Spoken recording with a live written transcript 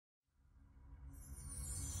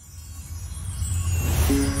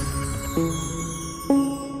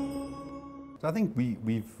So I think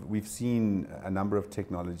we've seen a number of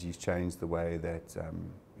technologies change the way that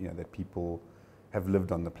that people have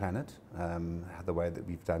lived on the planet, the way that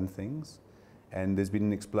we've done things, and there's been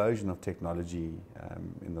an explosion of technology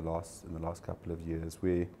in the last couple of years.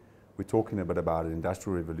 Where we're talking a bit about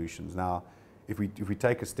industrial revolutions now. If we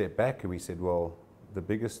take a step back and we said, well, the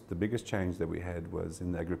biggest change that we had was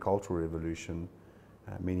in the agricultural revolution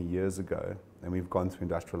many years ago, and we've gone through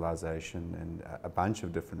industrialization and a bunch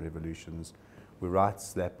of different revolutions. We're right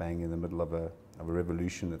slap bang in the middle of a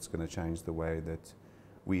revolution that's going to change the way that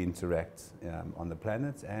we interact on the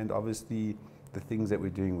planet, and obviously the things that we're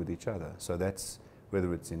doing with each other. So that's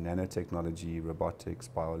whether it's in nanotechnology, robotics,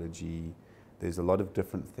 biology. There's a lot of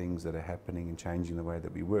different things that are happening and changing the way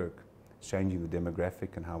that we work. It's changing the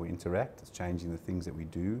demographic and how we interact. It's changing the things that we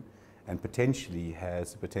do, and potentially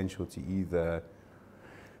has the potential to either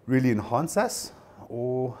really enhance us,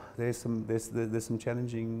 or there's some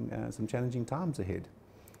challenging times ahead.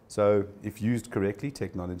 So if used correctly,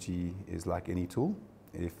 technology is like any tool.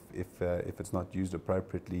 If it's not used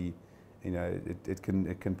appropriately, it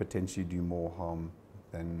can potentially do more harm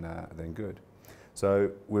than good.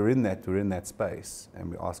 So we're in that space, and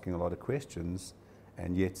we're asking a lot of questions,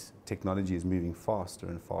 and yet technology is moving faster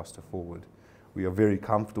and faster forward. We are very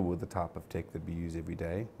comfortable with the type of tech that we use every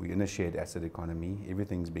day. We're in a shared asset economy.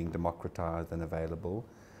 Everything's being democratized and available.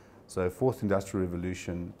 So fourth industrial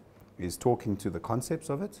revolution is talking to the concepts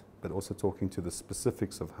of it, but also talking to the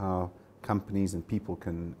specifics of how companies and people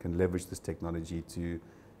can leverage this technology to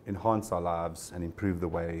enhance our lives and improve the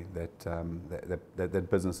way that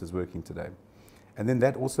business is working today. And then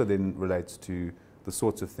that also then relates to the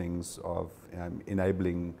sorts of things of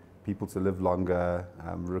enabling people to live longer,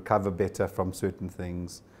 recover better from certain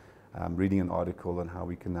things. Reading an article on how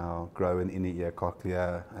we can now grow an inner ear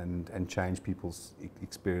cochlea and change people's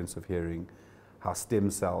experience of hearing, how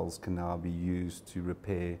stem cells can now be used to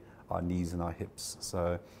repair our knees and our hips.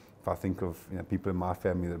 So if I think of people in my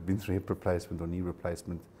family that have been through hip replacement or knee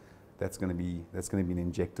replacement, that's going to be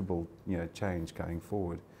an injectable change going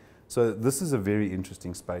forward. So this is a very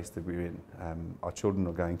interesting space that we're in. Our children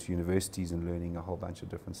are going to universities and learning a whole bunch of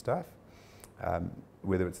different stuff,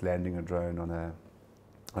 whether it's landing a drone on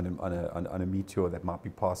a meteor that might be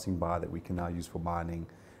passing by that we can now use for mining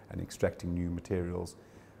and extracting new materials.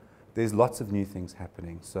 There's lots of new things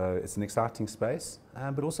happening. So it's an exciting space,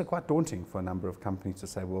 but also quite daunting for a number of companies to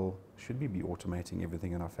say, well, should we be automating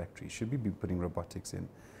everything in our factories? Should we be putting robotics in?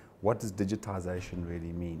 What does digitization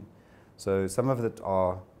really mean? So some of it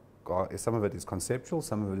is conceptual,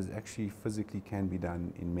 some of it is actually physically can be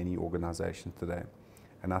done in many organizations today.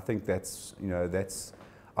 And I think that's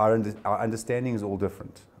our understanding is all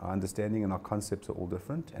different. Our understanding and our concepts are all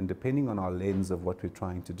different, and depending on our lens of what we're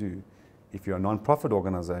trying to do, if you're a non-profit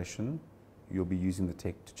organization, you'll be using the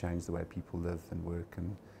tech to change the way people live and work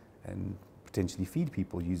and potentially feed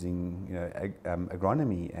people using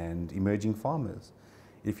agronomy and emerging farmers.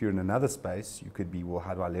 If you're in another space, you could be, well,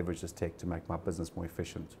 how do I leverage this tech to make my business more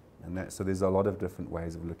efficient? And so there's a lot of different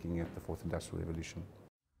ways of looking at the fourth industrial revolution.